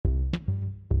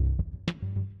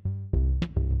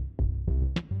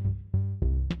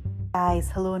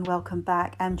Guys, hello and welcome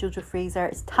back. I'm Jojo Fraser.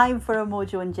 It's time for a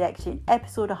Mojo Injection,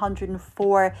 episode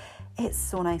 104. It's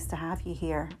so nice to have you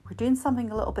here. We're doing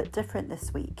something a little bit different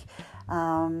this week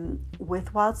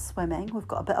with wild swimming. We've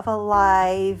got a bit of a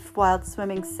live wild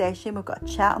swimming session. We've got a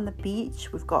chat on the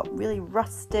beach. We've got really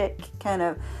rustic and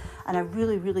a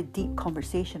really deep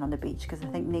conversation on the beach because I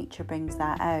think nature brings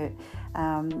that out.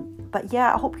 But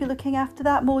yeah, I hope you're looking after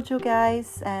that mojo,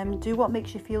 guys. Do what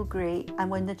makes you feel great. And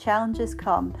when the challenges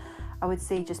come, I would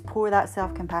say just pour that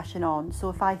self-compassion on.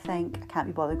 So if I think I can't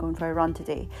be bothered going for a run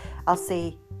today, I'll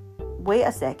say, wait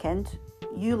a second.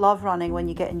 You love running when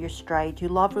you get in your stride. You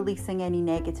love releasing any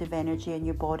negative energy in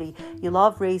your body. You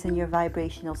love raising your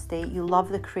vibrational state. You love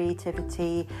the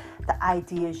creativity, the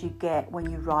ideas you get when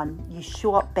you run. You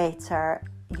show up better.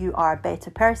 You are a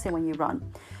better person when you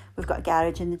run. We've got a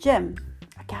garage in the gym.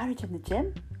 A garage in the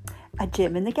gym? A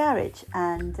gym in the garage.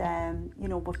 And,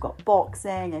 we've got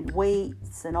boxing and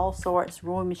weights and all sorts,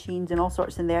 rowing machines and all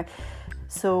sorts in there.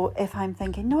 So if I'm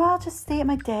thinking, no, I'll just stay at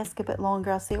my desk a bit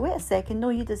longer, I'll say, wait a second, no,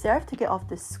 you deserve to get off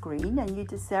the screen and you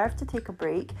deserve to take a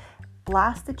break.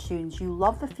 Blast the tunes. You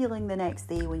love the feeling the next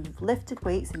day when you've lifted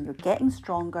weights and you're getting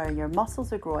stronger and your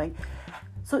muscles are growing.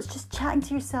 So it's just chatting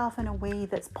to yourself in a way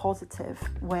that's positive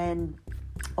when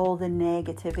all the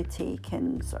negativity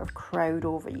can sort of crowd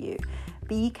over you.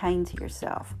 Be kind to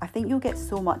yourself. I think you'll get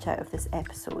so much out of this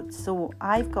episode. So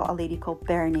I've got a lady called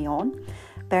Bernie on,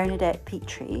 Bernadette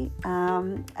Petrie,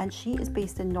 and she is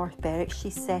based in North Berwick. She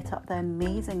set up the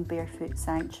amazing Barefoot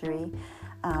Sanctuary,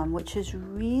 which is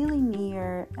really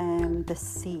near the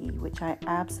sea, which I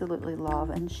absolutely love,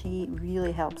 and she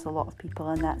really helps a lot of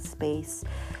people in that space.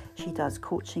 She does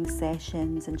coaching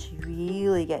sessions and she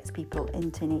really gets people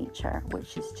into nature,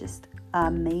 which is just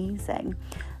amazing.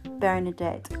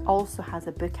 Bernadette also has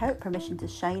a book out, Permission to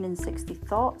Shine in 60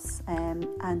 Thoughts,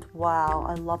 and wow,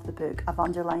 I love the book. I've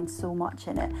underlined so much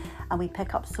in it and we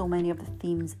pick up so many of the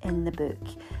themes in the book.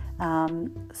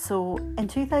 So in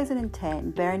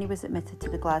 2010, Bernie was admitted to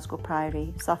the Glasgow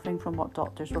Priory, suffering from what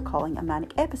doctors were calling a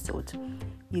manic episode.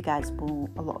 You guys will,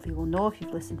 a lot of you will know if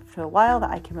you've listened for a while that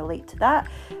I can relate to that,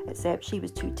 except she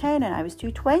was 210 and I was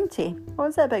 220. What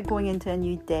was it about going into a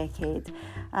new decade?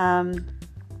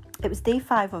 It was day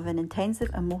 5 of an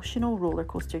intensive emotional roller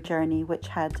coaster journey which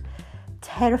had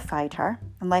terrified her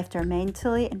and left her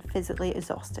mentally and physically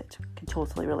exhausted. Can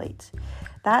totally relate.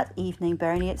 That evening,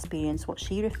 Bernie experienced what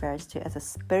she refers to as a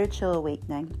spiritual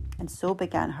awakening, and so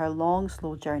began her long,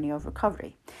 slow journey of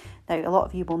recovery. Now, a lot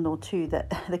of you will know too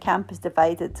that the camp is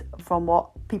divided from what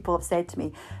people have said to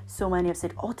me. So many have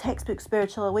said, oh, textbook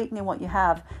spiritual awakening, what you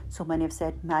have. So many have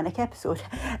said manic episode.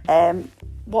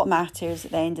 What matters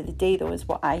at the end of the day, though, is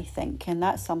what I think, and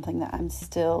that's something that I'm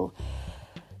still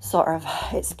sort of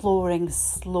exploring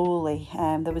slowly.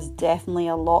 There was definitely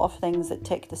a lot of things that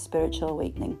ticked the spiritual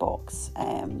awakening box.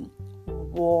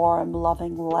 Warm,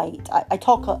 loving light. I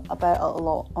talk about it a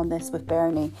lot on this with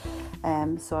Bernie,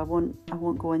 so I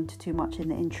won't go into too much in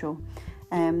the intro.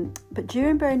 But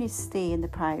during Bernie's stay in the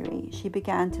Priory, she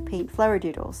began to paint flower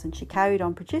doodles, and she carried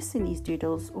on producing these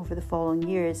doodles over the following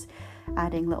years,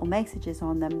 adding little messages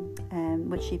on them,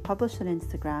 which she published on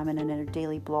Instagram and in her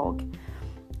daily blog.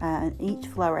 And each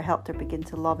flower helped her begin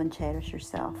to love and cherish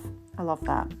herself. I love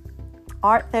that.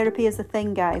 Art therapy is a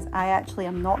thing, guys. I actually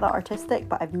am not that artistic,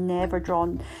 but I've never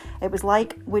drawn. It was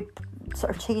like we'd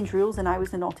sort of change rules and I was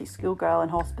the naughty schoolgirl in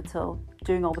hospital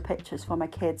doing all the pictures for my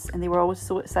kids, and they were always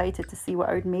so excited to see what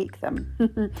I would make them.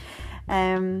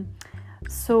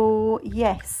 So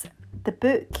yes, the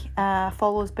book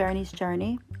follows Bernie's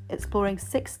journey, exploring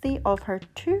 60 of her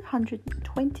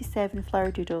 227 flower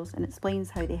doodles, and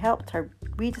explains how they helped her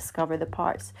rediscover the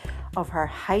parts of her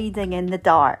hiding in the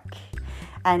dark,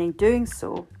 and in doing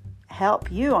so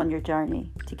help you on your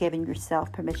journey to giving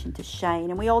yourself permission to shine.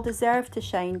 And we all deserve to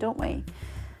shine, don't we?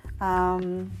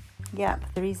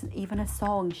 There is even a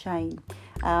song, Shine.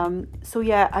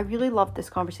 I really loved this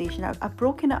conversation. I've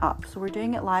broken it up, so we're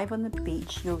doing it live on the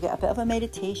beach. You'll get a bit of a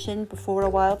meditation before a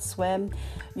wild swim.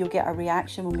 You'll get a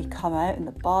reaction when we come out in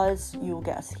the buzz. You'll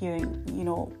get us hearing,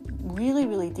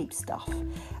 really deep stuff.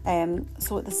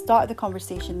 So at the start of the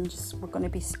conversation, we're going to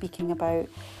be speaking about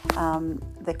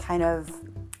the kind of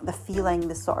the feeling,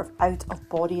 the sort of out of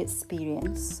body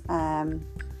experience,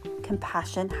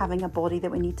 compassion, having a body that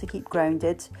we need to keep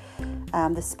grounded,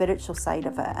 the spiritual side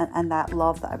of it, and that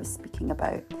love that I was speaking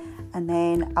about. And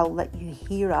then I'll let you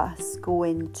hear us go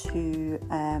into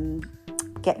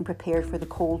getting prepared for the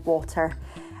cold water.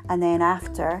 And then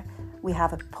after, We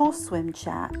have a post-swim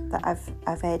chat that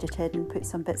I've edited and put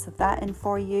some bits of that in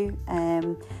for you.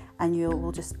 And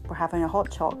we're having a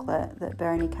hot chocolate that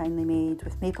Bernie kindly made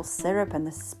with maple syrup and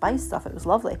the spice stuff. It was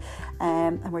lovely.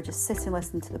 And we're just sitting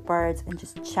listening to the birds and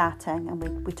just chatting,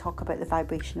 and we talk about the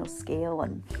vibrational scale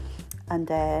and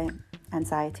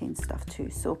anxiety and stuff too.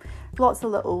 So lots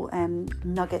of little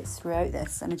nuggets throughout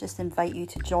this, and I just invite you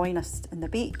to join us in the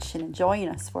beach and join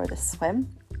us for this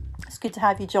swim. It's good to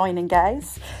have you joining,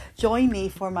 guys. Join me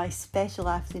for my special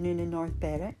afternoon in North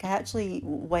Berwick. I actually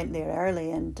went there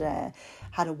early and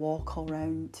had a walk all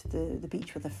around the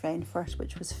beach with a friend first,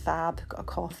 which was fab. Got a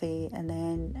coffee, and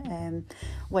then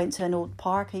went to an old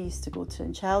park I used to go to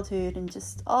in childhood, and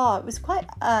just, it was quite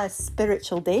a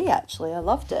spiritual day actually. I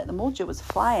loved it. The mojo was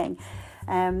flying.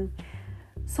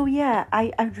 So yeah,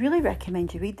 I really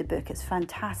recommend you read the book. It's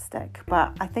fantastic.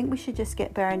 But I think we should just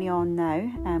get Bernie on now,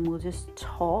 and we'll just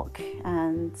talk,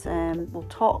 and we'll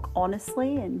talk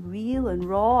honestly and real and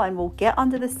raw, and we'll get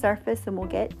under the surface and we'll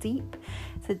get deep.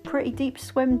 It's a pretty deep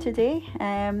swim today,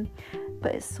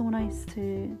 but it's so nice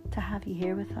to have you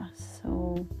here with us.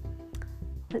 So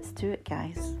let's do it,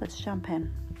 guys. Let's jump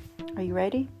in. Are you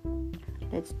ready?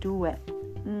 Let's do it.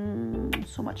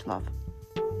 So much love.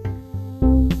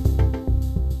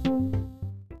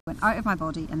 Went out of my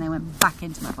body and then went back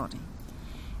into my body,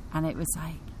 and it was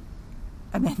like,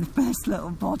 and then the first little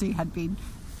body had been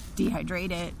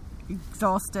dehydrated,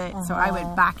 exhausted, so I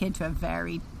went back into a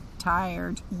very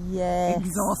tired,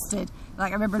 exhausted, like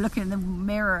I remember looking in the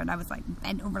mirror and I was like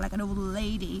bent over like an old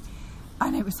lady,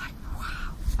 and it was like,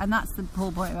 wow. And that's the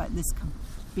whole point about this,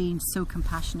 being so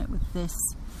compassionate with this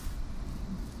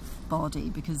body,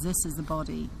 because this is the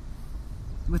body.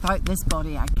 Without this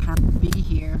body I can't be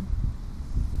here,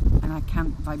 and I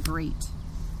can't vibrate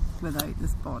without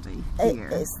this body here.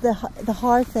 It's the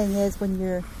hard thing is when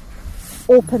you're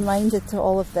open-minded to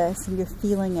all of this and you're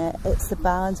feeling it, it's the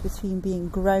balance between being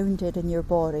grounded in your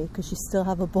body, because you still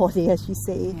have a body, as you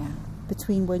say,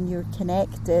 between when you're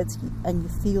connected and you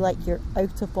feel like you're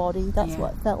out of body. That's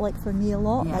what it felt like for me a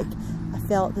lot. Like I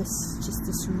felt this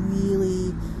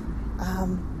really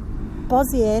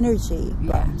buzzy energy,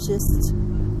 but just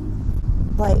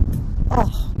like,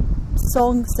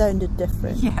 songs sounded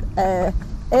different.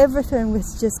 Everything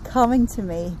was just coming to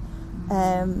me.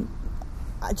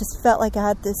 I just felt like I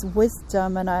had this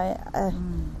wisdom, and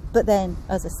but then,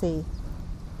 as I say,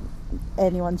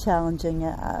 anyone challenging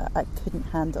it, I couldn't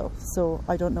handle. So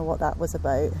I don't know what that was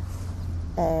about.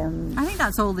 I think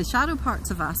that's all the shadow parts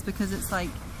of us, because it's like,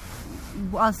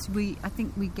 whilst I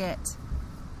think we get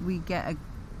a,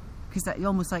 because that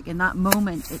almost like in that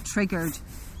moment it triggered.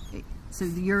 So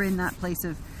you're in that place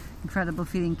of incredible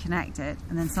feeling connected,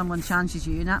 and then someone challenges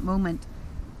you in that moment,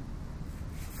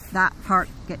 that part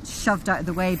gets shoved out of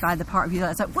the way by the part of you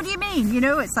that's like, what do you mean,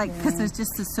 it's like, because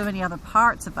there's so many other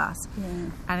parts of us,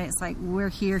 and it's like we're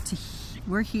here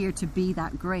to be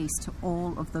that grace to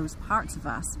all of those parts of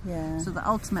us, so that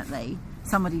ultimately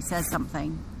somebody says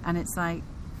something and it's like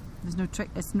there's no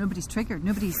nobody's triggered,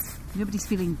 nobody's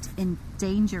feeling in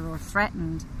danger or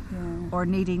threatened or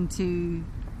needing to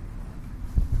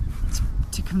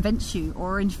convince you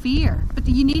or in fear, but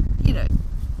you need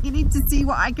to see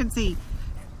what I can see.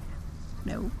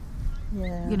 So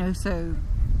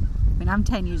I mean, I'm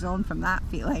 10 years on from that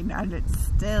feeling, and it's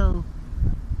still,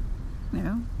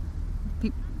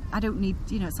 I don't need,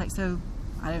 it's like, so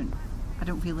I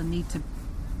don't feel the need to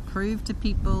prove to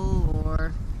people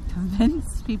or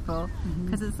convince people,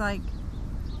 because it's like,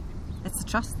 it's a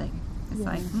trust thing. It's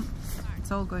like,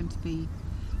 it's all going to be,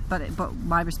 but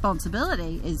my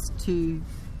responsibility is to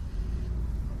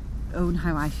own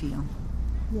how I feel,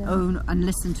 own and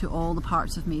listen to all the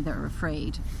parts of me that are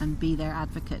afraid, and be their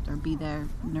advocate or be their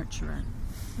nurturer.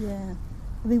 I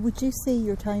mean, would you say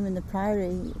your time in the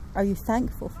Priory, are you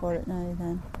thankful for it now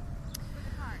then?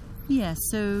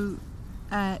 So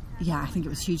I think it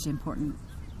was hugely important.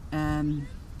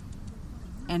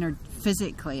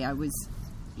 Physically I was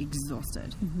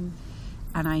exhausted,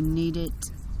 and I needed,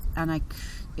 and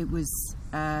it was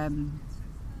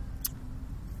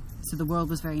so the world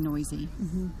was very noisy,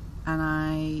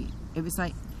 and it was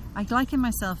like, I liken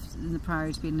myself in the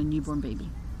Priory to being a newborn baby.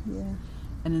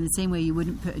 And in the same way you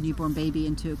wouldn't put a newborn baby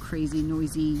into a crazy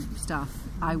noisy stuff,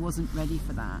 I wasn't ready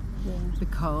for that,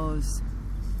 because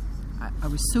I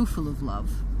was so full of love,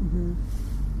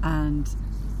 and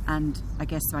I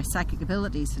guess my psychic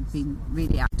abilities had been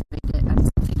really activated, and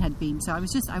something had been, so I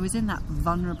was in that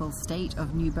vulnerable state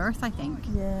of new birth, I think.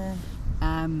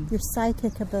 Your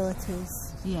psychic abilities.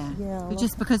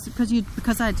 Just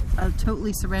because I'd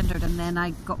totally surrendered, and then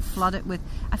I got flooded with,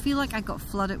 I feel like I got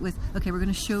flooded with, okay, we're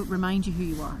going to remind you who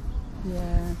you are.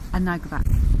 Yeah. And now go back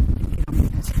and get on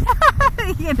with it.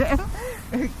 You know,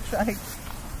 it's like,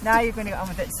 now you're going to get on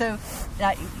with it. So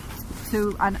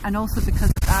and also because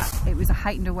of that, it was a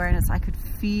heightened awareness. I could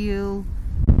feel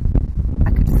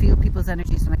people's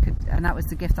energies, and that was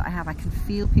the gift that I have. I can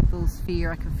feel people's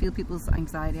fear, I can feel people's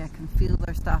anxiety, I can feel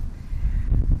their stuff.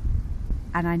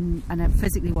 And I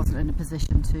physically wasn't in a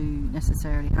position to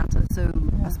necessarily handle it. So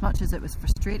as much as it was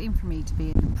frustrating for me to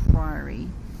be in the Priory,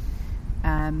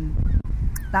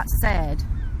 that said,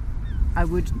 I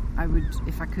would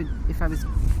if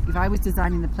I was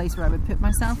designing the place where I would put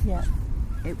myself,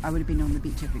 I would have been on the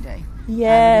beach every day.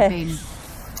 Yeah.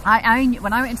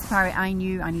 When I went into the Priory, I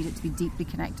knew I needed to be deeply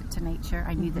connected to nature.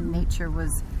 I knew that nature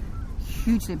was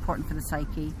hugely important for the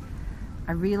psyche.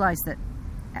 I realised that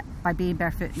by being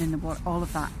barefoot and in the water, all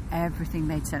of that, everything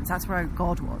made sense. That's where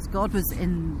God was. God was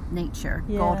in nature.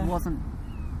 Yeah. God wasn't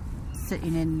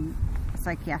sitting in a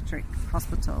psychiatric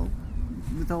hospital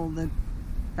with all the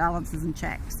balances and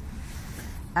checks.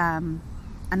 And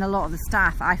a lot of the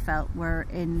staff, I felt, were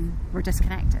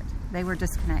disconnected. They were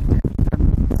disconnected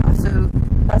from stuff. So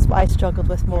that's what I struggled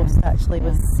with most, actually,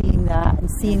 was seeing that and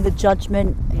seeing the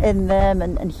judgment in them,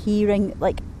 and hearing,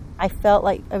 like, I felt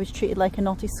like I was treated like a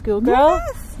naughty schoolgirl.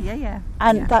 Yes.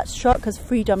 And that struck, because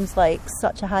freedom's like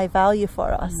such a high value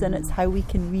for us, and it's how we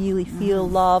can really feel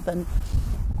love. And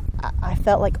I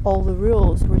felt like all the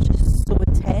rules were just so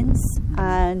intense,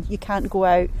 and you can't go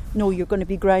out, no, you're going to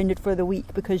be grounded for the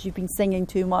week because you've been singing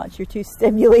too much, you're too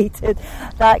stimulated,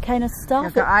 that kind of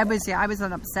stuff. I was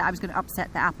upset. I was going to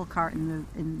upset the apple cart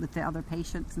with the other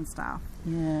patients and stuff.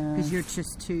 Yeah. Because you're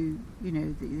just too, you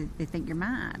know, they think you're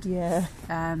mad. Yeah.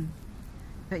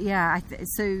 But yeah,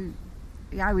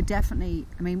 I would definitely,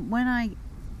 I mean, when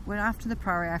after the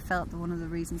Priory, I felt that one of the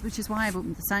reasons, which is why I've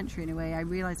opened the Sanctuary in a way, I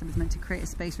realised I was meant to create a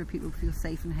space where people feel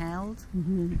safe and held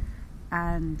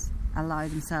and allow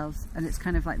themselves. And it's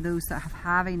kind of like those that have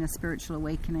having a spiritual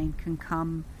awakening can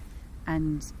come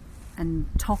and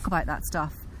talk about that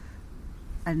stuff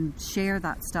and share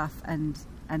that stuff and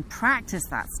practice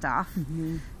that stuff.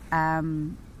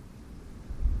 And,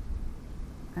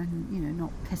 you know,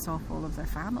 not piss off all of their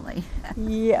family.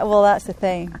 Yeah, well, that's the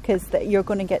thing, because you're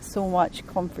going to get so much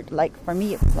comfort. Like, for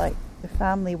me, it was like the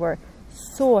family were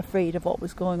so afraid of what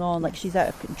was going on, like she's out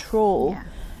of control.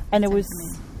 And it was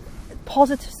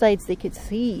positive sides they could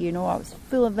see, you know, I was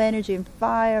full of energy and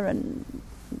fire, and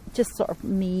just sort of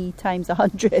me times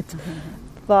 100.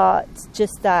 But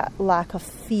just that lack of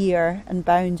fear and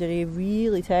boundary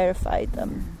really terrified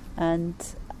them. And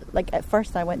like, at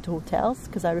first I went to hotels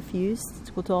because I refused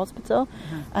to go to hospital,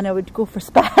 and I would go for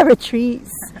spa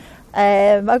retreats.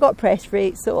 I got press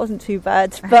rates, so it wasn't too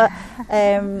bad. But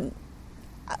I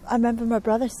remember my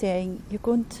brother saying, "You're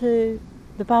going to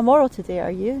the Balmoral today, are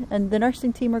you? And the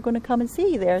nursing team are going to come and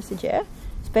see you there." I said, "Yeah,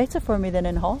 it's better for me than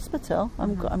in hospital.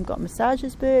 I've got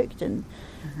massages booked, and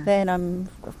then I've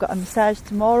got a massage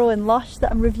tomorrow in Lush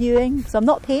that I'm reviewing, so I'm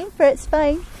not paying for it. It's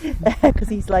fine." Because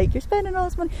he's like, "You're spending all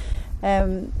this money."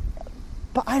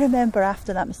 But I remember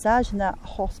after that massage and that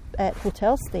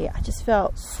hotel stay, I just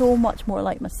felt so much more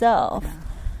like myself.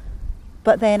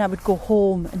 But then I would go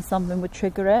home and something would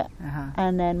trigger it,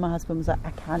 and then my husband was like,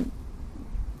 I can't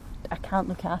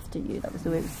look after you." That was the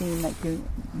way it was seen, like, you're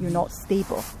not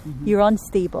stable, you're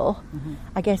unstable.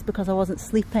 I guess because I wasn't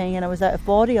sleeping and I was out of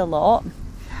body a lot.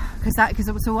 So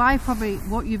I probably,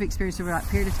 what you've experienced over that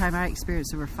period of time, I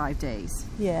experienced over 5 days.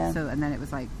 Yeah. So, and then it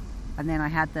was like, and then I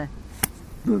had the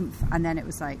boom, and then it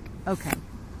was like, okay,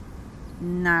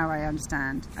 now I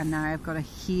understand, and now I've got to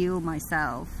heal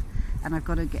myself, and I've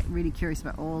got to get really curious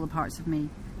about all the parts of me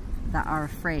that are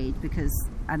afraid,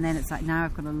 and then it's like, now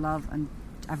I've got to love, and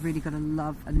I've really got to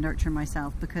love and nurture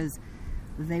myself, because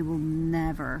they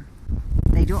don't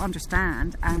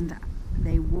understand, and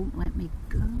they won't let me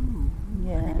go.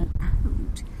 Let me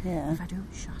out if I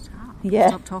don't shut up.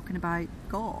 Stop talking about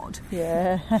God.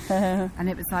 And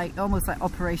it was like almost like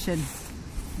Operation,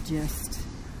 just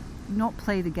not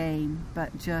play the game,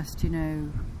 but just, you know,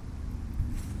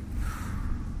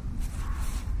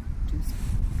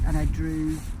 and I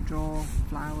draw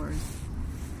flowers,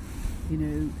 you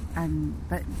know, and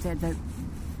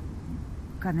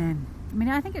then I mean,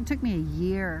 I think it took me a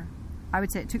year. I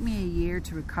would say it took me a year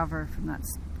to recover from that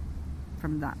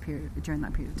period, during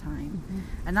that period of time.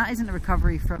 And that isn't a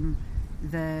recovery from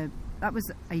that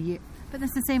was a year, but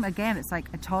it's the same again. It's like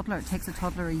a toddler. It takes a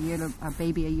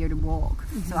baby a year to walk.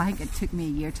 So I think it took me a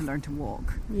year to learn to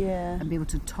walk. And be able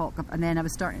to talk. And then I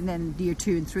was starting. Then year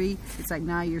 2 and 3, it's like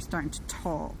now you're starting to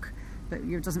talk but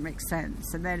it doesn't make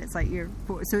sense. And then it's like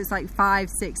so it's like 5,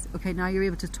 6. Okay, now you're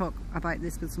able to talk about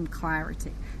this with some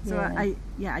clarity. So I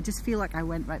just feel like I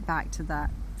went right back to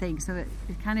that thing. So it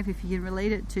kind of, if you can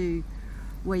relate it to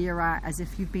where you're at, as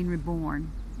if you've been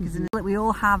reborn, because we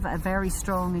all have a very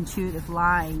strong intuitive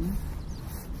line.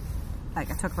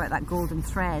 Like I talk about that golden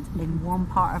thread in one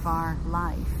part of our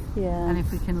life, and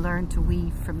if we can learn to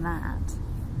weave from that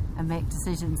and make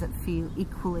decisions that feel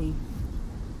equally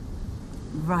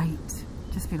right,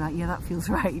 just be like, yeah, that feels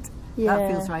right, that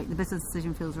feels right, the business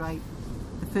decision feels right,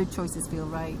 the food choices feel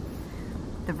right,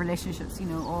 the relationships, you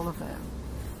know, all of it.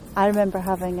 I remember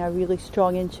having a really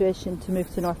strong intuition to move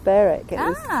to North Berwick.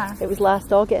 It was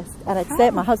last August, and I'd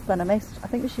sent my husband a message. I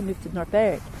think we should move to North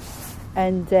Berwick,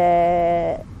 and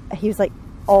he was like,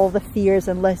 all the fears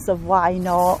and lists of why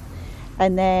not.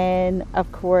 And then of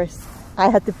course I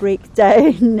had the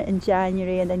breakdown in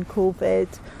January, and then COVID,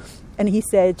 and he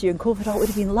said during COVID, oh, it would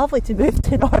have been lovely to move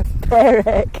to North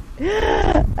Berwick.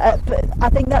 But I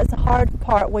think that's the hard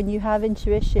part, when you have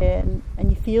intuition and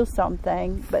you feel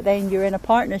something, but then you're in a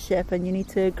partnership and you need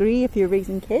to agree if you're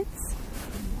raising kids.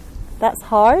 That's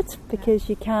hard, because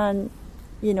you can't,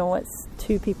 you know, it's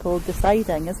two people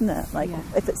deciding, isn't it? Like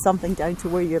if it's something down to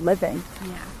where you're living.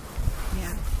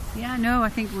 No, I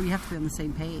think, well, you have to be on the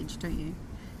same page, don't you?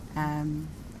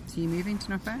 So you're moving to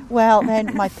North Berwick? Well,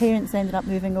 then my parents ended up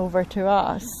moving over to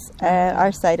us,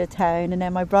 our side of town, and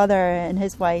then my brother and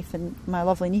his wife and my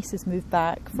lovely nieces moved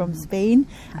back from Spain,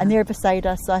 and they're beside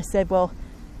us. So I said, well,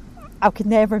 I could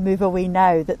never move away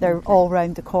now that they're all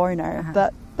round the corner.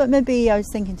 But maybe I was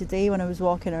thinking today when I was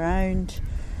walking around,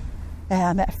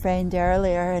 I met a friend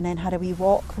earlier and then had a wee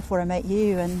walk before I met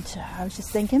you, and I was just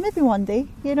thinking maybe one day,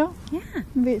 you know,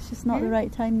 maybe it's just not the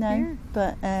right time now,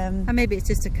 but and maybe it's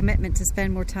just a commitment to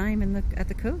spend more time at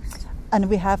the coast. And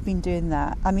we have been doing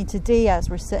that. I mean, today as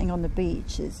we're sitting on the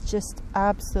beach, it's just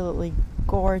absolutely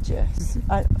gorgeous.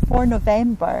 For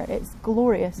November, it's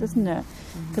glorious, isn't it?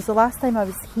 Because the last time I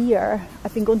was here,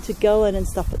 I've been going to Gillen and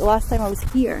stuff, but the last time I was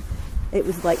here, it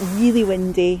was like really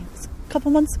windy. Couple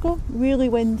months ago, really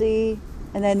windy,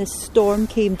 and then the storm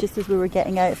came just as we were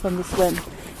getting out from the swim.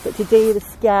 But today the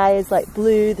sky is like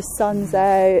blue, the sun's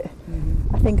out.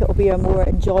 I think it'll be a more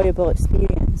enjoyable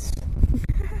experience.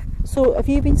 So have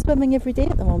you been swimming every day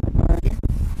at the moment? Or?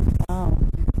 Wow.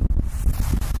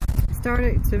 I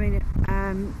started swimming,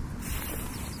 I've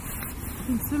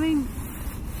been swimming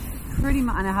pretty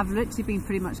much, and I have literally been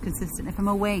pretty much consistent. If I'm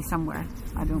away somewhere,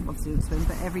 I don't obviously swim,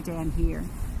 but every day I'm here.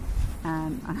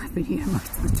 And I've been here most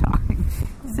of the time.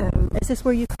 So is this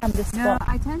where you come to spot? No,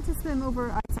 I tend to swim over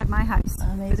outside my house.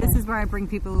 But this is where I bring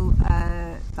people,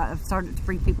 that I've started to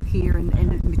bring people here and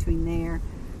in between there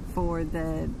for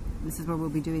this is where we'll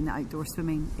be doing the outdoor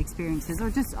swimming experiences, or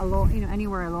just along, you know,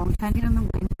 anywhere along, depending on the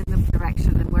wind and the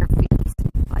direction and where it feels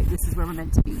like this is where we're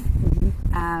meant to be.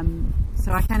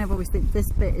 So I kind of always think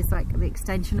this bit is like the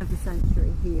extension of the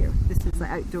sanctuary here. This is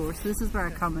like outdoors. So this is where I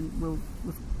come and we'll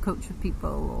coach with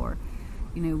people, or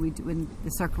you know, we do in the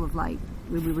Circle of Light,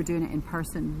 when we were doing it in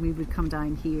person, we would come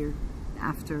down here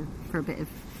after for a bit of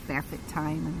barefoot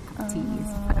time and a cup of tea and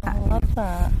stuff like that. I love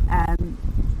that.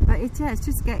 But it's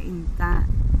just getting that.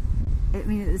 I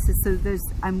mean,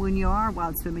 and when you are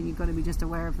wild swimming, you've got to be just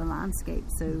aware of the landscape.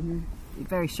 So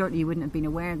very shortly, you wouldn't have been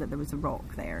aware that there was a rock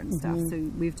there and stuff. So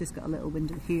we've just got a little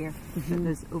window here. But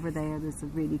there's over there. There's a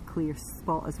really clear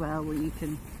spot as well where you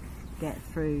can get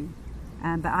through.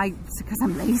 But because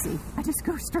I'm lazy, I just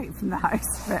go straight from the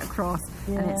house right across,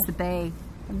 and it's the bay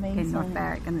in North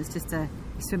Berwick, and it's just you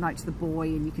swim out to the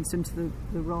buoy, and you can swim to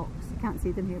the rocks. You can't see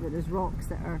them here, but there's rocks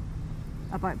that are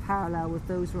about parallel with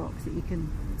those rocks that you can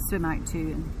swim out to,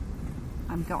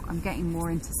 and I'm getting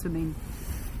more into swimming,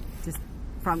 just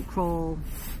front crawl,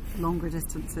 longer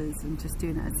distances, and just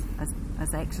doing it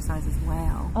as exercise as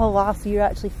well. Oh wow, so you're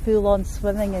actually full on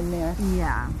swimming in there.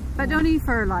 Yeah, but only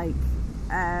for like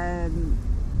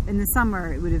in the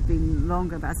summer it would have been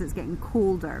longer, but as it's getting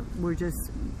colder, we're just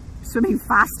swimming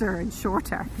faster and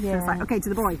shorter. So it's like, okay, to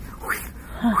the buoy,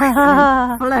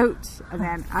 and float, and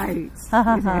then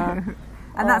out. You know?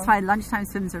 And that's why lunchtime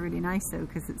swims are really nice though,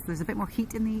 because there's a bit more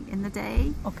heat in the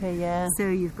day. Okay, yeah. So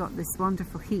you've got this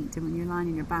wonderful heat, and when you're lying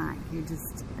on your back, you're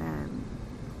just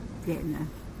getting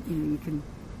you can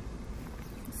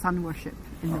sun worship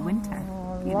in the winter.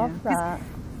 I love that.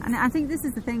 And I think this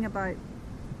is the thing about,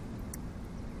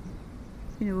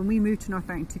 you know, when we moved to North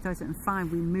Berwick in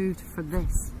 2005, we moved for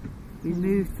this. We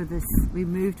moved for this. We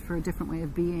moved for a different way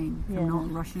of being, from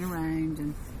not rushing around,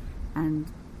 and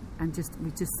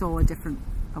we just saw a different,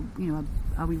 you know,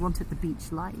 we wanted the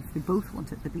beach life. We both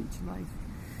wanted the beach life.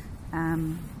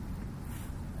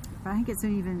 But I think it's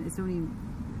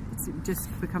it's just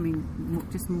becoming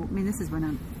just more, I mean, this is when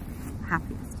I'm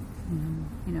happiest.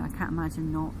 You know, I can't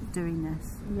imagine not doing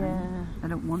this. Yeah. I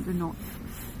don't want to not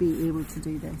be able to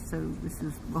do this. So this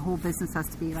is, the whole business has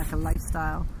to be like a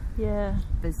lifestyle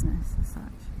business as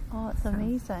such. Oh, it's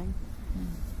amazing.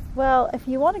 Well, if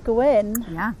you want to go in,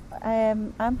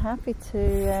 I'm happy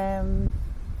to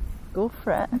go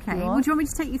for it. Okay. Would you want me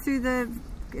to take you through the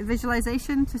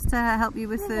visualization just to help you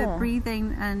with the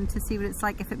breathing and to see what it's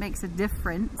like, if it makes a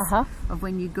difference of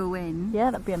when you go in? Yeah,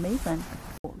 that'd be amazing.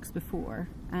 Walks before,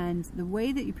 and the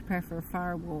way that you prepare for a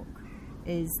fire walk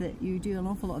is that you do an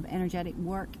awful lot of energetic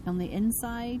work on the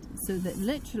inside, so that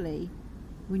literally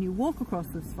when you walk across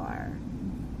this fire,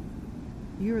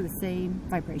 you're the same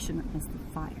vibration as the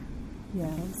fire. Yeah.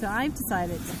 Okay? So I've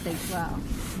decided to think, well,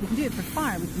 we can do it for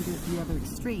fire, we can do it for the other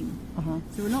extreme.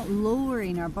 So we're not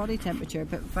lowering our body temperature,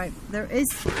 but there's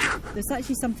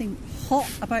actually something hot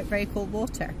about very cold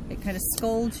water. It kind of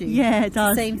scalds you. Yeah, it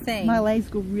does. Same thing. My legs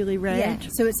go really red. Yeah.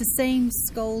 So it's the same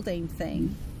scalding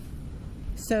thing.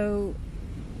 So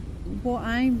what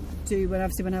I do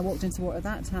when I walked into water at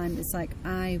that time, it's like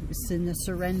I was in a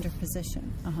surrender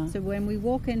position. So when we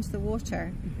walk into the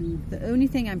water, the only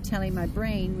thing I'm telling my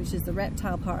brain, which is the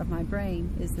reptile part of my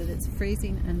brain, is that it's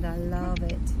freezing and I love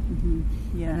it.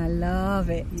 Yeah. And I love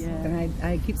it. Yeah. And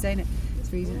I keep saying it. It's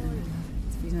freezing and I love it.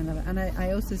 It's freezing and I love it. And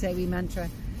I also say the mantra,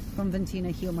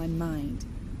 Conventina, heal my mind.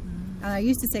 And I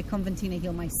used to say Conventina,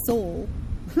 heal my soul.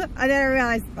 I never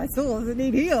realised my soul doesn't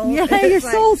need healed. Yeah, your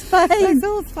soul's fine. My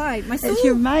soul's fine. My soul, it's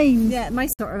your mind. Yeah, my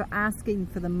sort of asking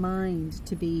for the mind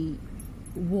to be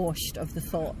washed of the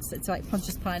thoughts. It's like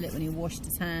Pontius Pilate when he washed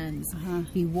his hands.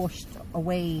 He washed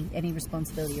away any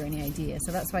responsibility or any idea.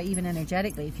 So that's why even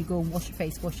energetically, if you go and wash your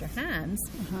face, wash your hands,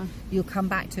 you'll come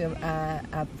back to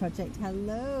a project.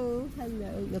 Hello.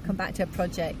 You'll come back to a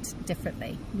project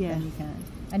differently than you can.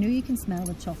 I know you can smell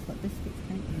the chocolate biscuits,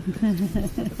 can't you?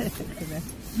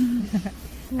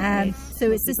 So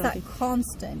it's just that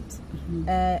constant.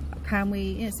 Can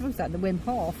we, suppose that the Wim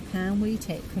Hof, can we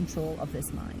take control of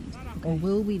this mind? Or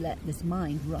will we let this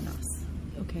mind run us?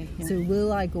 Okay. Yeah. So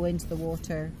will I go into the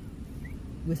water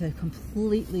with a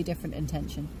completely different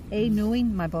intention? A,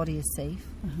 knowing my body is safe.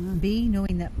 B,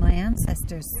 knowing that my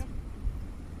ancestors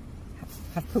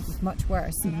have coped with much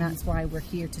worse, and that's why we're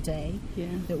here today.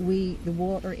 That the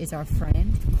water is our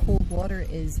friend. Cold water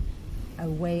is a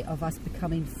way of us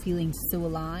feeling so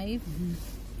alive.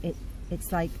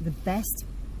 It's like the best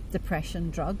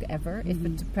depression drug ever. If a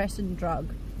depression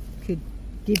drug could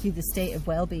give you the state of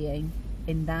well-being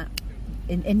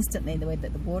instantly, the way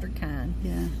that the water can.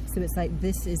 So it's like,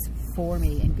 this is for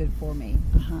me and good for me.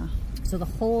 So the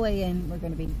whole way in, we're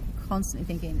going to be constantly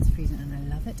thinking, it's freezing and I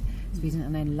love it. It's freezing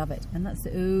and I love it. And that's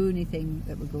the only thing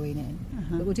that we're going in.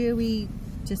 But we'll do a wee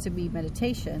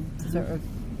meditation to sort of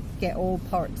get all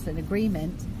parts in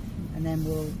agreement, and then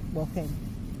we'll walk in.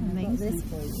 And I've got this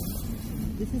for you.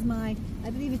 This is I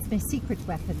believe it's my secret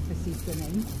weapon for sea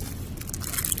swimming.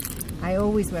 I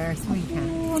always wear a swim cap.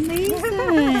 Oh,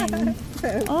 amazing.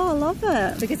 Oh, I love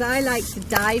it. Because I like to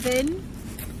dive in.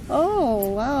 Oh,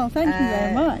 wow. Thank you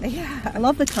very much. Yeah. I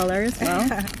love the colour as well.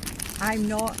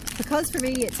 Because for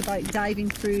me it's about diving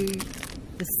through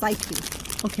the psyche.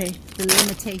 Okay. The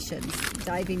limitations.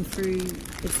 Diving through,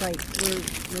 it's like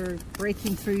we're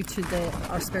breaking through to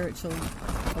our spiritual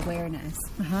awareness.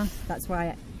 That's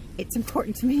why it's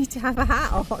important to me to have a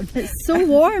hat on. It's so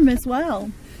warm as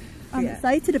well. I'm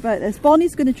excited about this.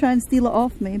 Bonnie's going to try and steal it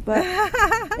off me, but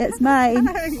it's mine.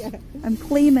 I'm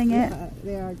claiming it.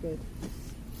 They are good.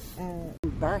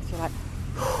 Birth, you're like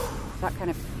that kind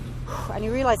of, and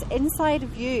you realise inside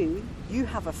of you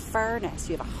have a furnace.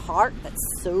 You have a heart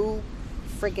that's so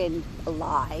friggin'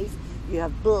 alive. You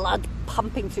have blood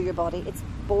pumping through your body. It's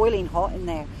boiling hot in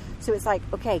there. So it's like,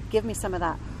 okay, give me some of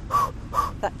that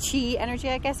chi energy,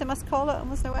 I guess I must call it,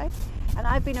 almost in a way. And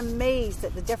I've been amazed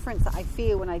at the difference that I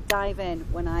feel when I dive in,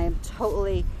 when I am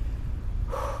totally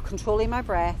controlling my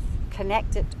breath,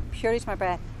 connected purely to my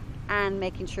breath, and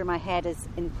making sure my head is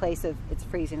in place of it's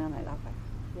freezing and I love it.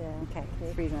 Okay,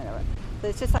 it's freezing and I love it. So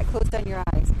it's just like close down your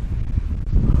eyes.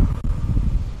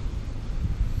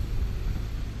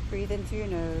 Breathe in through your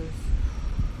nose,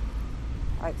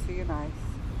 out through your mouth.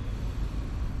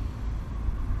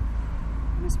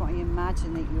 I just want you to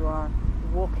imagine that you are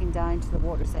walking down to the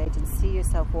water's edge, and see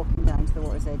yourself walking down to the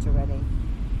water's edge already.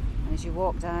 And as you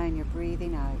walk down, you're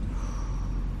breathing out.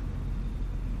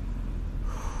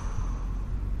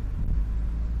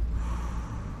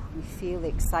 You feel the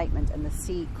excitement and the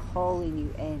sea calling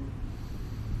you in.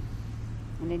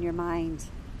 And in your mind,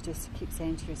 just keep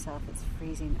saying to yourself, it's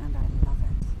freezing and I love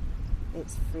it.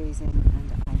 It's freezing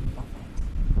and I love it.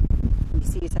 And you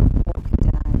see yourself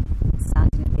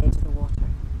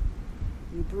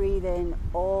breathe in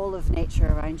all of nature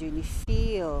around you, and you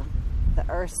feel the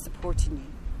earth supporting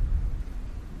you,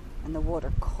 and the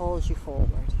water calls you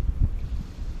forward,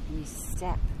 and you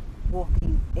step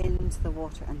walking into the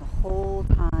water, and the whole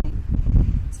time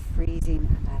it's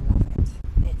freezing and I love it.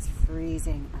 It's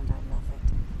freezing and I love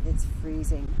it. It's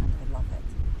freezing and I love it.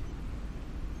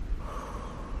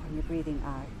 And you're breathing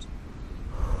out.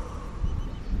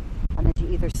 And as you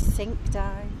either sink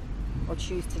down or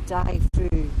choose to dive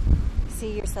through,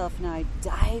 see yourself now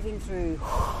diving through,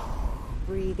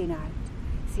 breathing out.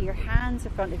 See your hands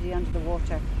in front of you under the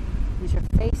water. And as your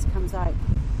face comes out,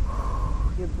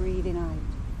 you're breathing out.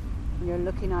 And you're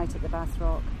looking out at the bath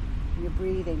rock. And you're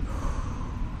breathing.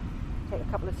 Take a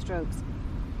couple of strokes.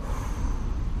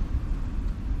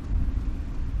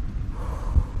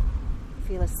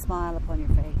 Feel a smile upon your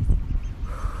face.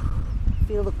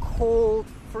 Feel the cold,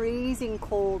 freezing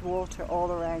cold water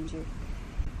all around you,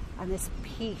 and this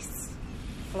peace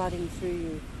flooding through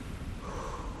you.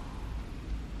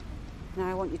 Now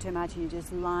I want you to imagine you're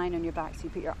just lying on your back, so you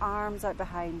put your arms out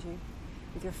behind you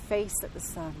with your face at the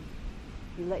sun.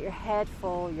 You let your head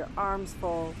fall, your arms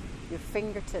fall, your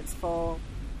fingertips fall.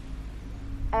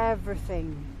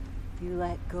 Everything. You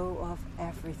let go of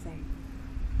everything.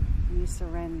 You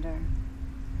surrender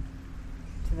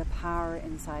to the power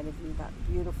inside of you, that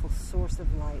beautiful source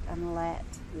of light, and let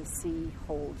the sea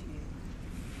hold you.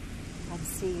 And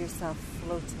see yourself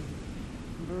floating,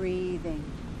 breathing.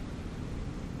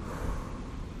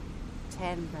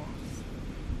 10 breaths.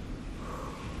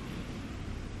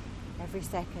 Every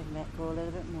second, let go a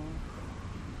little bit more.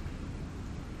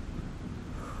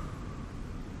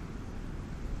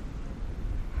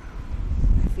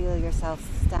 Feel yourself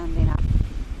standing up,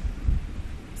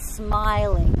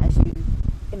 smiling as you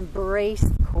embrace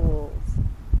the cold.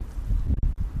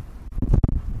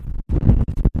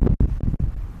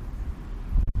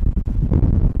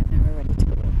 Now we're ready to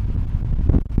go.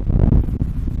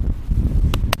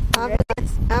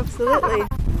 Absolutely.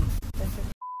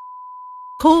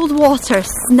 Cold water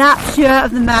snaps you out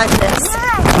of the madness,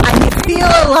 and you feel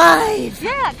alive.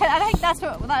 Yeah, I think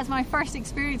that's my first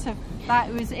experience of that.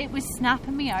 It was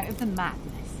snapping me out of the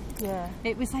madness. Yeah.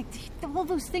 It was like all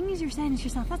those things you're saying to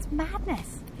yourself. That's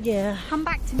madness. Yeah. Come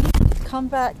back to me. Come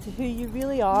back to who you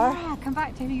really are. Yeah, come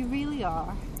back to who you really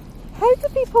are. How do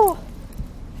people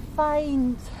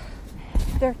find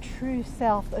their true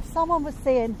self? If someone was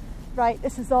saying, right,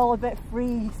 this is all a bit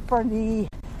free for me,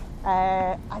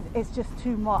 it's just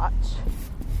too much,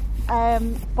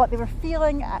 but they were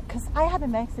feeling, because I had a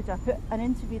message, I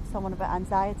interviewed someone about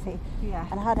anxiety,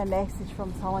 and I had a message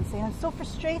from someone saying, I'm so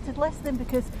frustrated listening,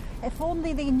 because if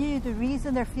only they knew the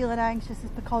reason they're feeling anxious is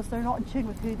because they're not in tune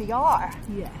with who they are.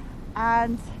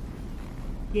 And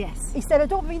yes, he said, I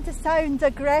don't mean to sound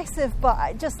aggressive,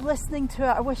 but just listening to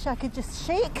it, I wish I could just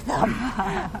shake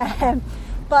them.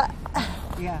 But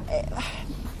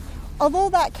although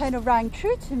that kind of rang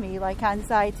true to me, like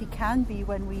anxiety can be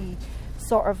when we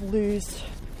sort of lose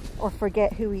or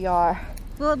forget who we are.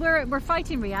 Well, we're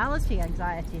fighting reality.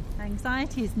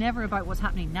 Anxiety is never about what's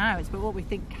happening now. It's about what we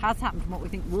think has happened and what we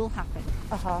think will happen.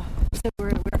 So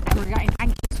we're getting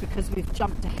anxious because we've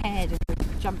jumped ahead and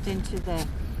we've jumped into the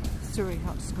story.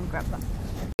 I'm just going to grab that.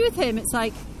 With him, it's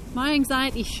like my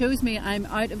anxiety shows me I'm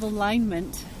out of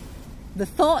alignment. The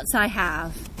thoughts I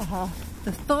have,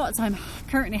 the thoughts I'm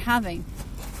currently having,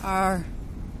 are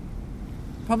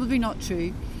probably not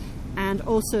true, and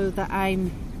also that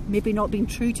I'm maybe not being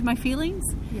true to my feelings.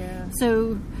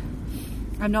 So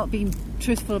I'm not being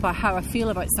truthful about how I feel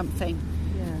about something.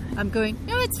 I'm going,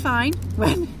 no, it's fine,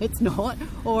 when it's not.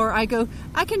 Or I go,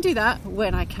 I can do that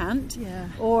when I can't.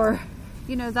 Or,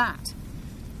 you know, that.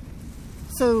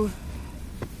 So,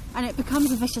 and it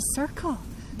becomes a vicious circle.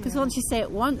 Because once you say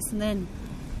it once, and then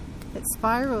it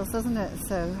spirals, doesn't it?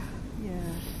 So, it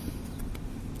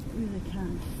really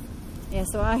can.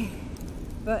 Anxiety,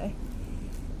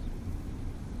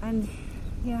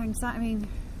 I mean,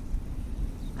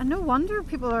 and no wonder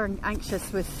people are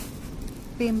anxious with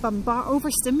being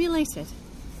overstimulated.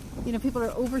 You know, people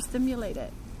are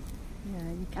overstimulated.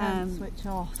 You can't switch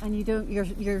off. And you don't,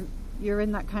 you're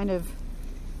in that kind of,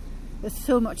 there's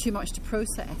so much too much to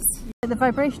process. The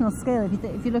vibrational scale,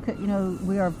 if you look at, you know,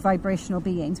 we are vibrational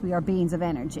beings, we are beings of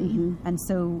energy, and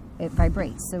so it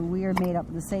vibrates. So we are made up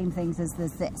of the same things as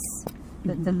this.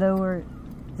 The lower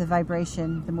the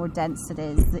vibration, the more dense it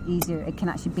is, the easier it can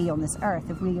actually be on this earth.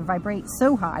 If we vibrate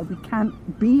so high, we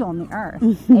can't be on the earth.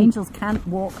 Angels can't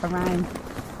walk around,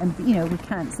 and you know, we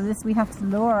can't. So we have to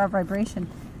lower our vibration,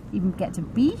 even get to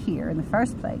be here in the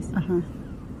first place.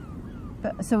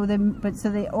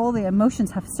 all the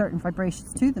emotions have certain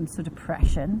vibrations to them. So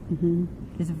depression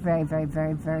is a very, very,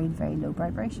 very, very, very low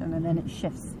vibration, and then it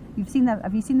shifts. You've seen that?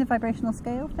 Have you seen the vibrational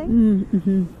scale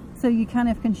thing? So you kind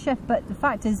of can shift, but the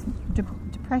fact is,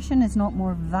 depression is not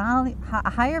more a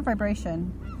higher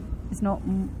vibration is not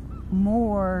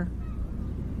more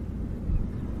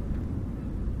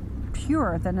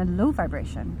pure than a low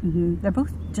vibration. They're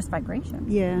both just vibration.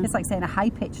 Yeah. It's like saying a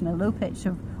high pitch and a low pitch,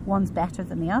 of one's better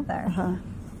than the other.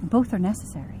 Both are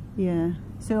necessary. Yeah.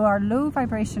 So our low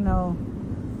vibrational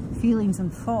feelings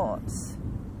and thoughts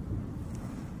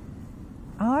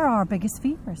are our biggest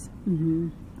fears.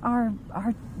 Our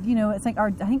you know, it's like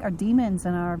I think our demons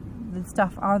and the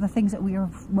stuff are the things that we are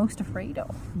most afraid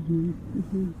of.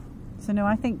 So no,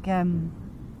 I think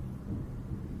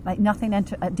like nothing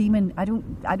a demon. I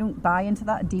don't buy into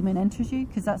that. A demon enters you,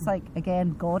 because that's like,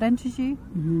 again, God enters you.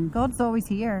 God's always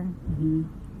here.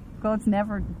 God's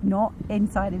never not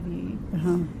inside of you.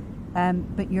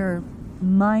 But your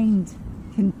mind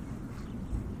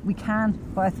we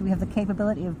have the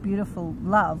capability of beautiful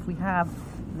love. We have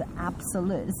the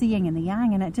absolute, the yin and the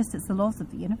yang, and it's the laws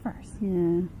of the universe.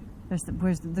 Yeah. There's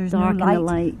Dark no and the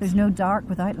light. There's no dark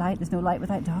without light. There's no light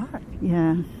without dark.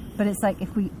 Yeah. But it's like,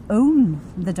 if we own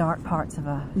the dark parts of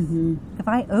us, if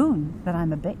I own that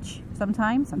I'm a bitch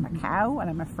sometimes, I'm a cow, and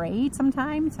I'm afraid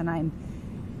sometimes, and I'm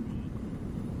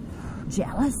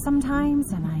jealous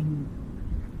sometimes, and I'm,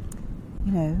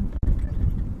 you know,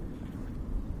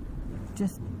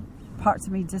 just parts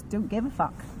of me just don't give a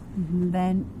fuck,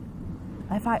 then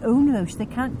if I own those,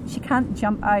 she can't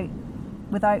jump out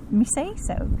without me say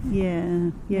so.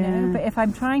 Yeah, yeah. You know? But if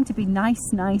I'm trying to be nice,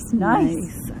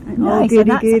 Oh,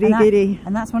 goody.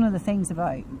 And that's one of the things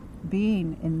about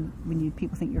being in, when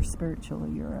people think you're spiritual or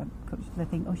you're a coach, they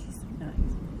think, oh, she's so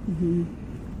nice. And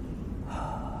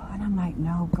I'm like,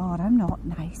 no, God, I'm not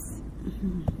nice.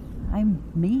 I'm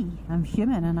me. I'm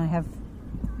human, and I have,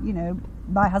 you know,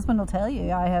 my husband will tell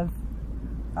you, I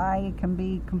can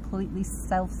be completely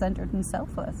self-centered and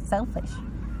selfish,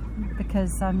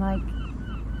 because I'm like,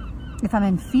 if I'm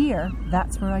in fear,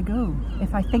 that's where I go.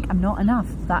 If I think I'm not enough,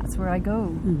 that's where I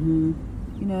go. You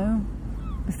know,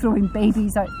 throwing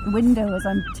babies out the window as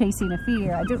I'm chasing a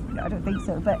fear. I don't think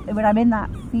so. But when I'm in that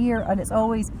fear, and it's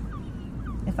always,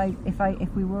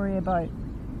 if we worry about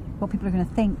what people are going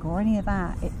to think or any of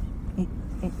that,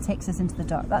 it takes us into the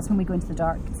dark. That's when we go into the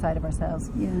dark side of ourselves.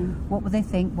 Yeah. What will they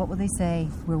think? What will they say?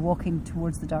 We're walking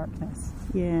towards the darkness.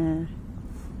 Yeah.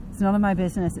 It's none of my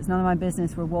business. It's none of my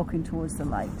business. We're walking towards the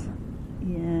light.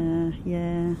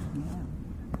 Yeah.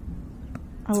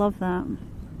 I love that.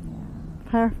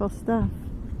 Powerful stuff.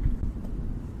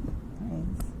 It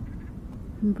is.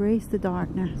 Embrace the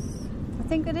darkness. I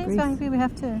think it is. I think we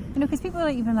have to. You know, because people are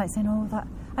even like saying, "Oh, that."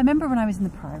 I remember when I was in the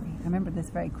Priory. I remember this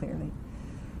very clearly.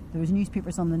 There was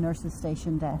newspapers on the nurses'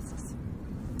 station desks,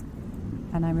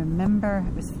 and I remember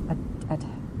I'd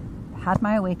had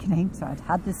my awakening, so I'd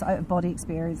had this out-of-body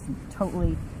experience, and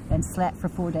totally then slept for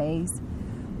 4 days,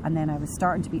 and then I was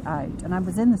starting to be out, and I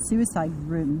was in the suicide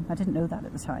room. I didn't know that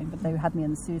at the time, but they had me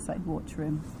in the suicide watch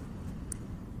room.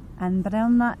 But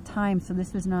on that time, so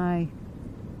this was now,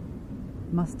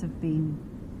 must have been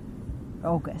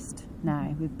August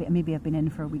now, maybe I've been in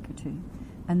for a week or two.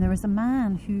 And there was a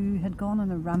man who had gone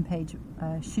on a rampage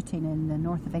shooting in the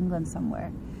north of England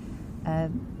somewhere.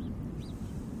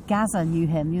 Gaza knew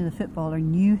him, the footballer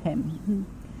knew him.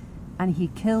 And he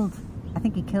killed, I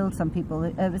think he killed some people.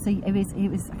 It was, I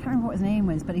can't remember what his name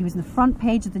was, but he was in the front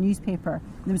page of the newspaper.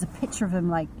 There was a picture of him,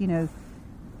 like, you know,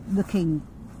 looking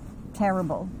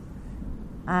terrible.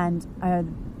 And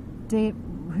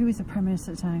who was the Prime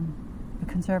Minister at the time? The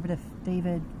Conservative,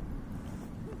 David...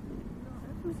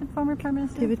 Who was the former Prime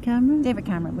Minister? David Cameron? David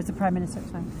Cameron was the Prime Minister at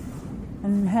the time.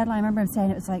 And the headline, I remember him saying,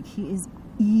 it was like, he is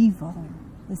evil.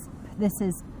 This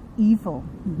is evil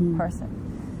person.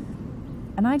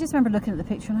 And I just remember looking at the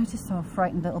picture, and I just saw a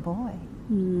frightened little boy.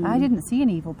 I didn't see an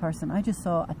evil person. I just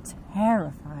saw a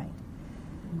terrified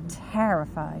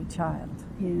child.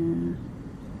 Yeah.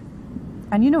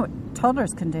 And you know what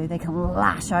toddlers can do? They can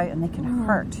lash out and they can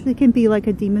hurt. They can be like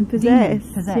a demon possessed.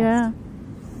 Yeah.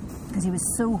 Because he was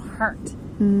so hurt.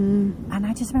 And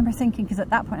I just remember thinking, because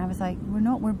at that point I was like,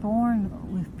 we're born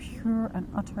with pure and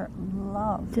utter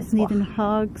love. Just needing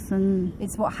hugs, and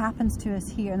it's what happens to us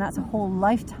here, and that's a whole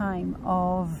lifetime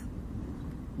of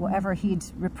whatever he'd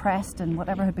repressed and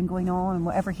whatever had been going on and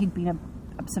whatever he'd been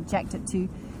subjected to.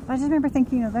 But I just remember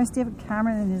thinking, you know, there's David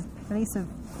Cameron in his place of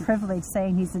privilege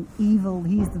saying he's an evil,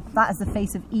 that is the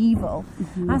face of evil.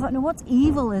 And I thought, no, what's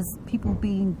evil is people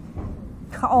being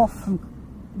cut off from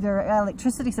their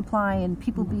electricity supply, and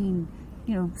people being,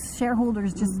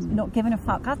 shareholders just not giving a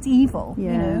fuck. That's evil.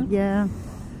 Yeah, yeah.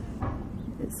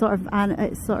 It's sort of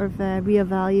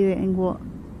reevaluating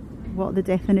what the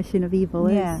definition of evil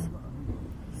is. Yeah.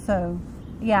 So,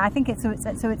 yeah, I think it's I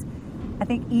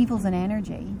think evil's an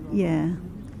energy. Yeah.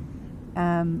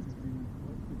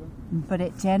 But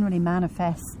it generally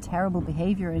manifests terrible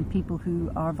behaviour in people who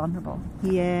are vulnerable.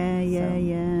 Yeah.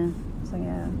 So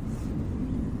yeah.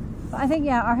 But I think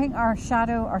our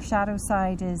shadow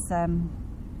side is, and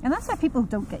that's why people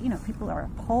don't get. People are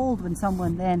appalled when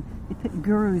someone they put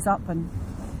gurus up, and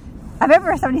I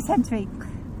remember somebody said to me,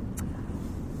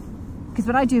 because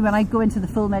when I go into the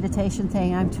full meditation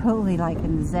thing, I'm totally like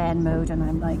in Zen mode, and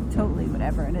I'm like totally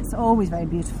whatever, and it's always very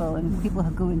beautiful, and people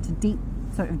go into deep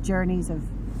sort of journeys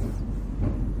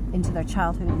into their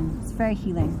childhood, and it's very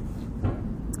healing.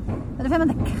 But if I'm in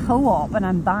the co-op and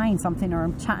I'm buying something, or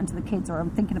I'm chatting to the kids, or I'm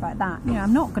thinking about that,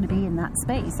 I'm not going to be in that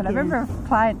space. And I remember a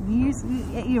client,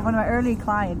 one of my early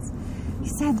clients, he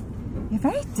said, "You're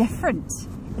very different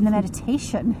in the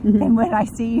meditation than when I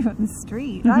see you on the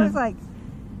street." And I was like,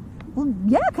 well,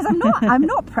 yeah, because I'm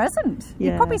not present. Yeah.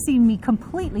 You've probably seen me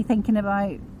completely thinking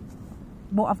about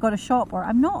what I've got to shop, or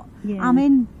I'm not. Yeah.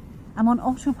 I'm on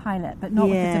autopilot, but not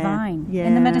with the divine. Yeah.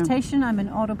 In the meditation, I'm in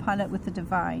autopilot with the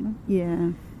divine.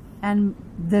 Yeah. And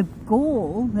the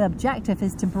goal, the objective,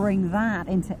 is to bring that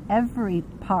into every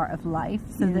part of life,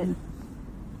 so that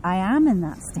I am in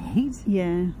that state.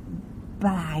 Yeah.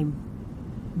 But I'm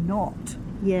not.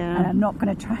 Yeah. And I'm not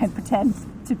going to try and pretend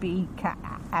to be.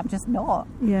 I'm just not.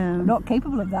 Yeah. I'm not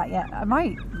capable of that yet. I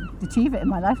might achieve it in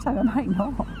my lifetime. I might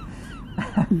not.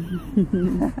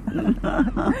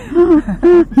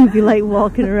 You'd be like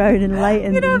walking around in light,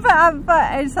 and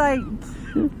but it's like,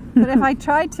 but if I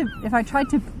tried to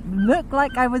look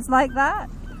like I was like that,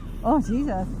 oh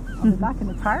Jesus, I'll be back in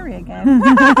the prairie again.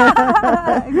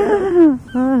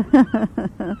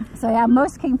 So yeah, I'm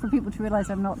most keen for people to realise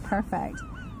I'm not perfect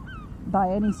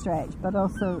by any stretch, but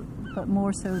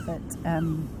more so that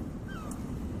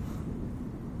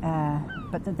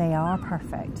but that they are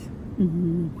perfect.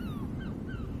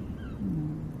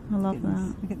 I love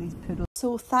that. Look at these poodles.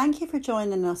 So thank you for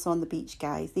joining us on the beach,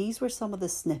 guys. These were some of the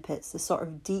snippets, the sort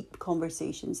of deep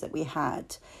conversations that we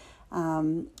had.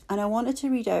 And I wanted to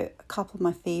read out a couple of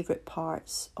my favourite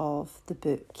parts of the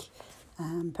book,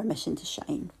 Permission to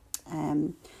Shine.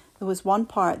 There was one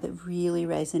part that really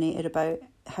resonated about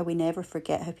how we never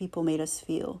forget how people made us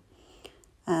feel.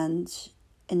 And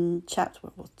in chapter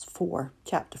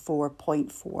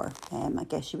 4.4, I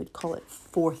guess you would call it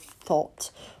fourth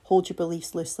thought, hold your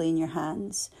beliefs loosely in your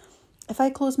hands. If I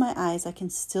close my eyes, I can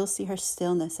still see her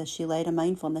stillness as she led a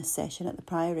mindfulness session at the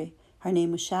Priory. Her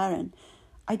name was Sharon.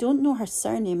 I don't know her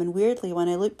surname, and weirdly, when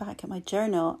I look back at my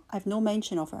journal, I've no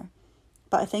mention of her.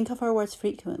 But I think of her words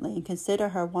frequently and consider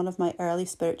her one of my early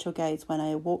spiritual guides when I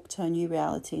awoke to a new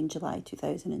reality in July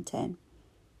 2010.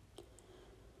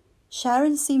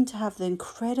 Sharon seemed to have the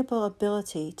incredible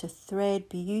ability to thread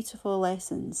beautiful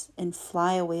lessons in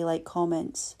flyaway-like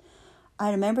comments. I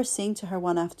remember saying to her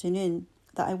one afternoon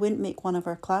that I wouldn't make one of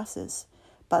her classes,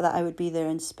 but that I would be there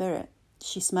in spirit.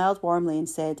 She smiled warmly and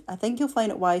said, "I think you'll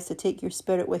find it wise to take your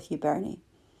spirit with you, Bernie."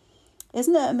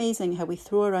 Isn't it amazing how we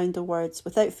throw around the words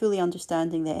without fully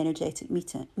understanding the energetic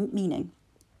meaning?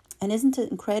 And isn't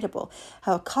it incredible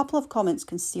how a couple of comments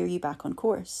can steer you back on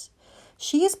course?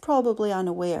 She is probably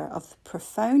unaware of the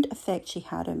profound effect she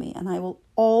had on me, and I will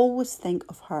always think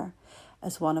of her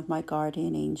as one of my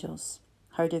guardian angels.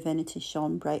 Her divinity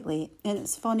shone brightly. And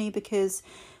it's funny because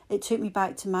it took me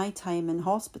back to my time in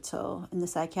hospital, in the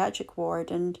psychiatric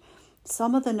ward, and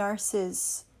some of the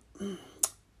nurses,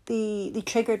 they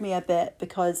triggered me a bit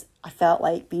because I felt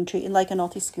like being treated like a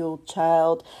naughty school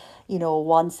child.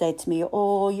 One said to me,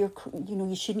 "Oh, you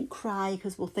shouldn't cry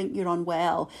because we'll think you're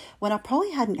unwell," when I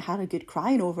probably hadn't had a good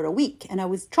cry in over a week, and I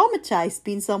was traumatized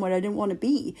being somewhere I didn't want to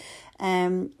be,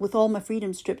 with all my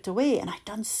freedom stripped away. And I'd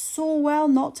done so well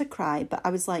not to cry, but I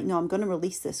was like, no, I'm going to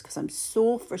release this because I'm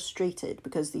so frustrated,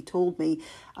 because they told me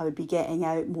I would be getting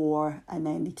out more, and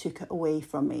then they took it away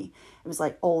from me. It was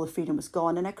like all the freedom was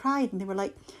gone, and I cried, and they were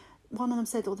like, one of them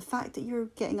said, "Oh, the fact that you're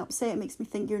getting upset makes me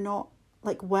think you're not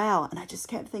well." And I just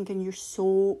kept thinking, you're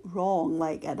so wrong.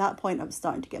 Like, at that point I was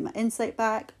starting to get my insight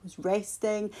back, I was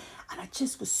resting, and I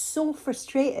just was so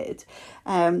frustrated.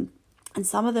 And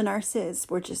some of the nurses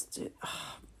were just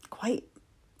they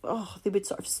would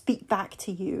sort of speak back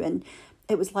to you, and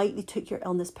it was like they took your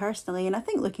illness personally. And I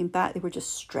think looking back, they were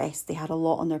just stressed, they had a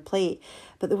lot on their plate.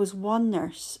 But there was one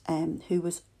nurse who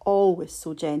was always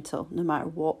so gentle no matter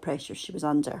what pressure she was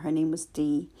under. Her name was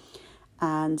Dee,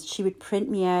 and she would print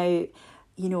me out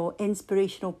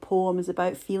inspirational poems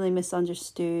about feeling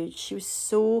misunderstood. She was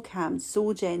so calm,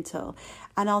 so gentle.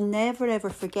 And I'll never, ever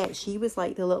forget, she was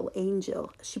like the little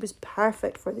angel. She was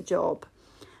perfect for the job.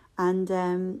 And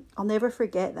I'll never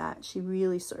forget that. She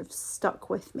really sort of stuck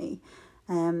with me.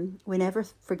 We never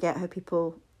forget how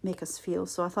people make us feel.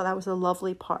 So I thought that was a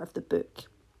lovely part of the book.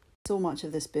 So much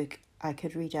of this book I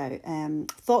could read out.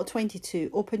 Thought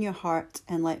 22, open your heart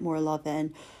and let more love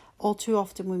in. All too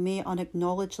often we may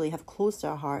unacknowledgedly have closed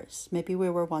our hearts. Maybe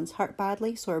we were once hurt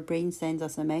badly, so our brain sends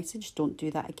us a message, don't do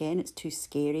that again, it's too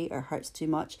scary or hurts too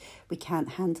much, we can't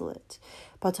handle it.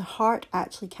 But a heart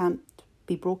actually can't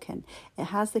be broken. It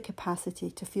has the capacity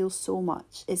to feel so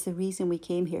much. It's the reason we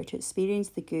came here, to experience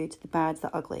the good, the bad, the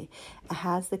ugly. It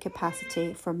has the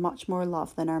capacity for much more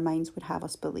love than our minds would have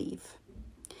us believe.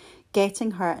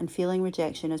 Getting hurt and feeling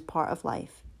rejection is part of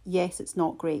life. Yes, it's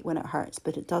not great when it hurts,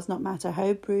 but it does not matter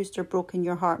how bruised or broken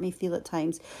your heart may feel at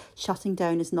times. Shutting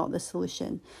down is not the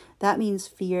solution. That means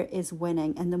fear is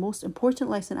winning. And the most important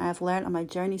lesson I have learned on my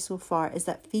journey so far is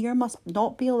that fear must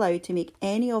not be allowed to make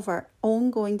any of our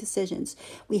ongoing decisions.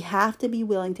 We have to be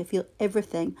willing to feel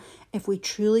everything if we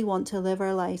truly want to live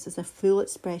our lives as a full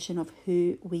expression of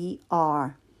who we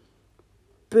are.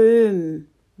 Boom,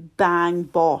 bang,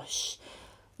 bosh.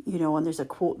 And there's a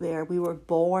quote there, we were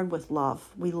born with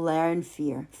love. We learn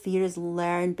fear. Fear is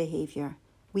learned behaviour.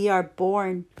 We are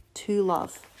born to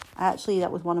love. Actually,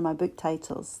 that was one of my book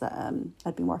titles that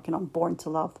I'd been working on, Born to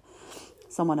Love.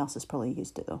 Someone else has probably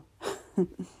used it though.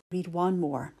 Read one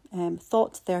more.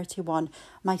 Thought 31.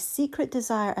 My secret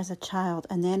desire as a child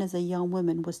and then as a young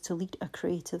woman was to lead a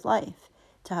creative life.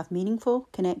 To have meaningful,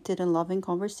 connected and loving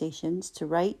conversations. To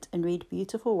write and read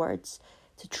beautiful words.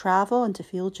 To travel and to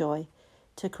feel joy.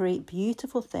 To create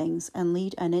beautiful things and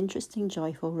lead an interesting,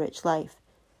 joyful, rich life.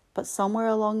 But somewhere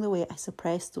along the way I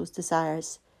suppressed those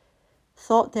desires,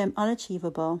 thought them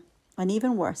unachievable, and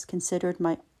even worse, considered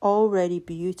my already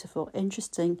beautiful,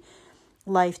 interesting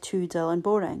life too dull and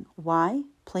boring. Why?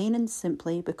 Plain and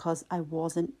simply because I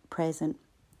wasn't present.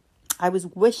 I was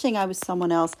wishing I was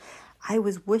someone else. I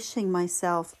was wishing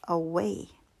myself away.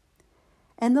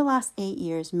 In the last 8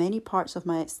 years, many parts of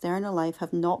my external life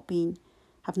have not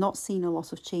seen a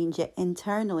lot of change, yet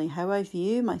internally how I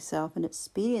view myself and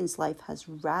experience life has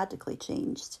radically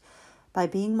changed. By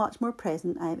being much more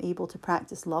present, I am able to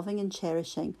practice loving and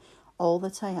cherishing all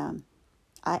that I am.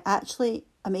 I actually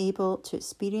am able to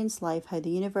experience life how the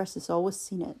universe has always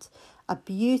seen it, a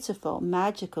beautiful,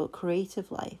 magical,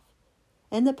 creative life.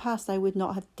 In the past, I would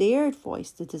not have dared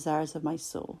voice the desires of my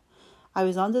soul. I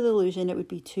was under the illusion it would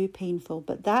be too painful,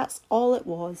 but that's all it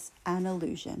was, an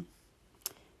illusion.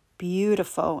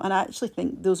 Beautiful. And I actually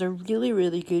think those are really,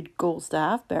 really good goals to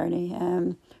have, Bernie.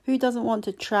 Who doesn't want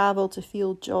to travel, to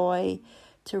feel joy,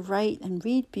 to write and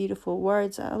read beautiful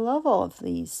words? I love all of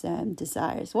these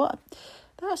desires.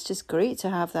 That's just great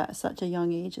to have that at such a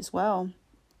young age as well.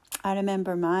 I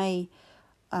remember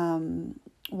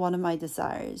one of my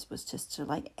desires was just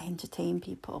to entertain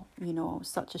people,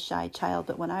 such a shy child.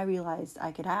 But when I realised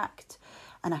I could act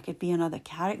and I could be another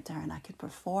character and I could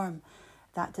perform,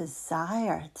 that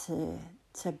desire to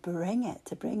bring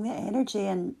the energy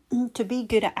and to be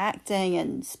good at acting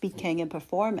and speaking and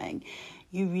performing,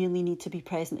 you really need to be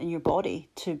present in your body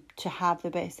to have the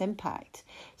best impact.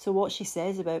 So what she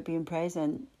says about being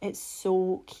present, it's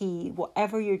so key.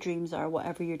 Whatever your dreams are,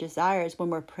 whatever your desires, when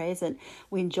we're present,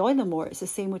 we enjoy them more. It's the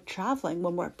same with traveling.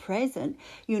 When we're present,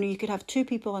 you could have two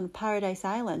people on Paradise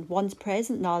Island. One's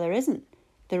present, the other isn't.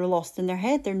 They're lost in their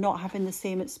head. They're not having the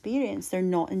same experience. They're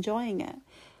not enjoying it.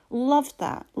 Loved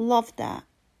that. Loved that.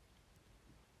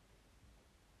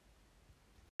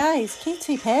 Guys,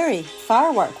 Katy Perry,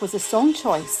 Firework was a song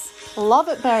choice. Love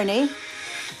it, Bernie.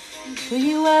 Do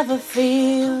you ever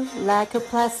feel like a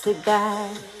plastic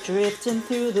bag drifting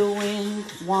through the wind,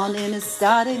 wanting to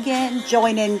start again?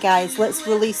 Join in, guys. Let's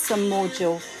release some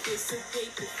mojo.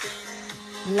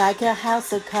 Like a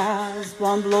house of cards,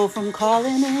 one blow from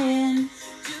calling in.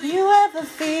 Do you ever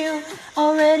feel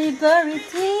already buried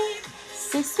deep,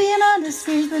 6 feet under the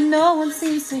street, but no one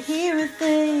seems to hear a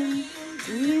thing?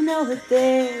 Do you know that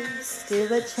there's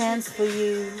still a chance for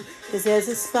you? 'Cause there's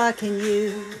a spark in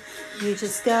you. You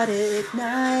just gotta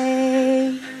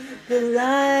ignite the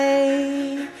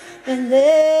light and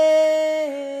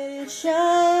let it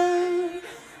shine.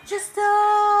 Just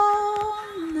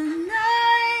on the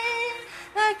night,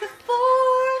 like the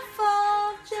 4th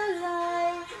of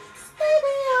July.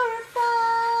 Baby, you're a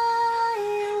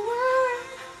firework.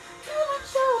 You're not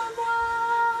showing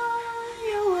what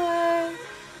you're worth.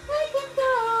 We can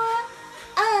go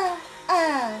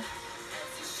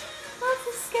what's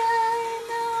the sky?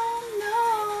 No.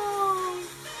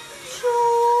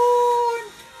 True.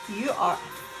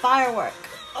 firework.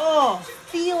 Oh,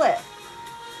 feel it.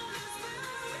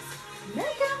 Make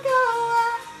 'em go,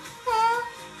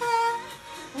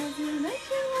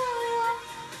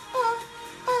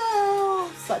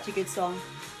 such a good song.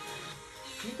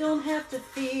 You don't have to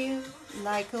feel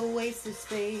like a waste of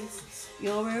space.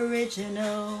 You're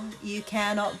original, you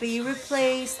cannot be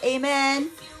replaced.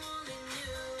 Amen.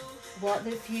 What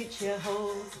the future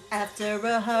holds after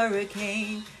a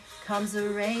hurricane comes a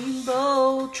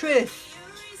rainbow. Truth.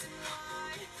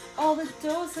 All the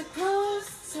doors are closed,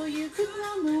 so you could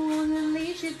run the one that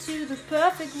leads you to the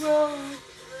perfect road.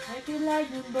 Like a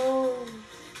lightning bolt,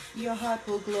 your heart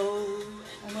will glow.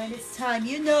 And when it's time,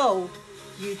 you know,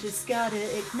 you just gotta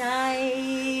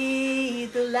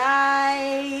ignite the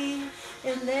light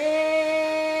and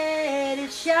let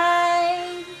it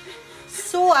shine.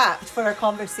 So apt for our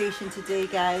conversation today,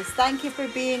 guys. Thank you for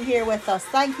being here with us.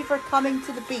 Thank you for coming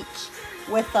to the beach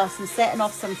with us and setting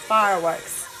off some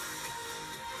fireworks.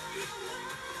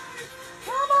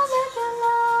 Come on, let the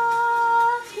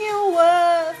love you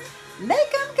worth.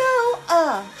 Make 'em go,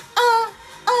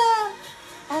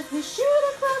 as we shoot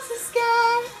across the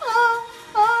sky,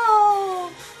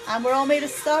 And we're all made of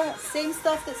stars, same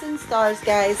stuff that's in stars,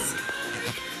 guys.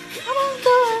 Come on,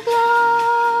 go,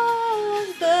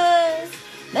 birds.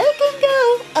 Make 'em go,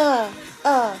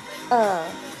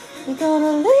 We're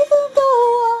gonna leave 'em go,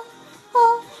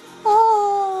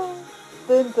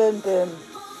 Boom, boom, boom.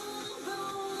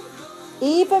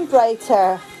 Even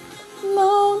brighter.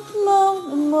 Moon,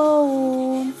 moon,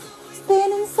 moon. It's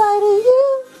been inside of you.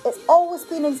 It's always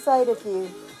been inside of you.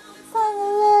 Time to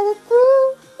let it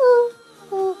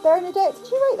through. Bernadette, did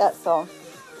you write that song?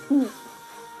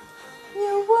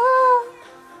 You were.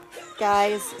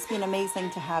 Guys, it's been amazing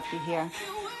to have you here.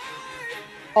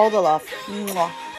 All the love. Mwah.